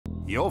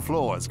Your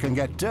floors can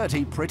get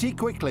dirty pretty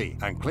quickly,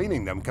 and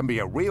cleaning them can be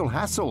a real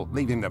hassle,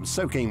 leaving them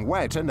soaking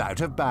wet and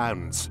out of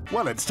bounds.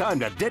 Well, it's time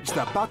to ditch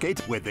the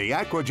bucket with the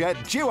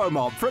AquaJet Duo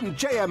Mop from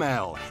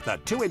JML, the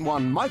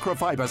 2-in-1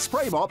 microfiber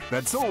spray mop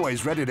that's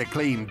always ready to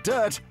clean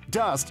dirt,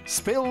 dust,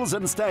 spills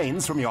and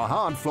stains from your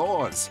hard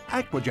floors.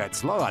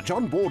 AquaJet's large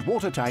onboard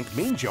water tank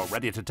means you're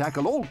ready to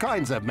tackle all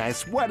kinds of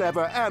mess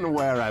whenever and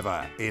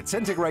wherever. Its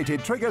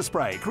integrated trigger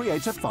spray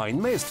creates a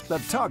fine mist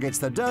that targets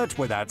the dirt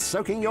without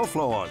soaking your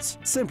floors.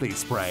 Simply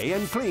spray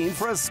and clean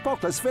for a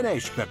spotless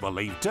finish that will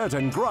leave dirt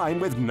and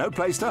grime with no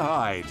place to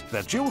hide.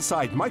 The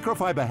dual-side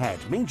microfiber head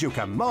means you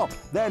can mop,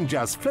 then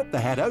just flip the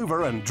head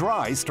over and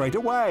dry straight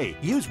away.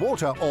 Use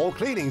water or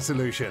cleaning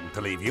solution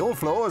to leave your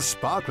floors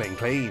sparkling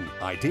clean.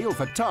 Ideal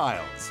for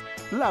tiles,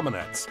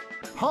 laminates,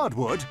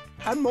 hardwood,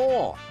 and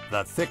more.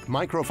 The thick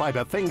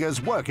microfiber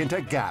fingers work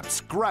into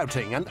gaps,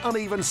 grouting and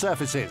uneven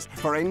surfaces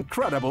for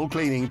incredible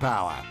cleaning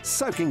power,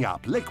 soaking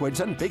up liquids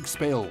and big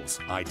spills.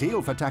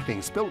 Ideal for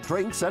tackling spilt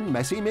drinks and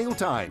messy meal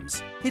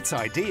times. It's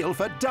ideal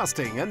for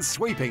dusting and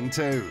sweeping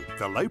too.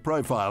 The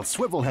low-profile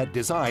swivel head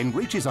design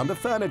reaches under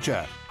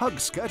furniture,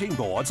 hugs skirting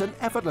boards and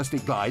effortlessly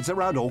glides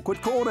around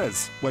awkward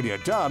corners. When you're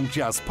done,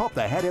 just pop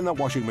the head in the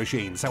washing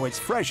machine so it's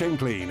fresh and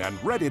clean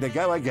and ready to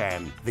go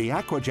again. The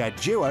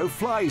AquaJet Duo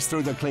flies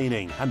through the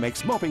cleaning and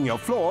makes mopping your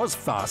floors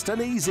fast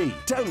and easy.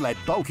 Don't let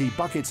bulky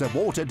buckets of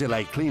water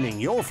delay cleaning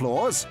your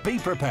floors. Be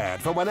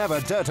prepared for whenever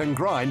dirt and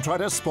grime try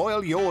to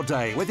spoil your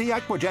day with the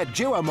AquaJet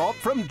Duo Mop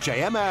from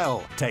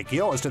JML. Take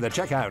yours to the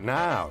checkout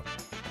now.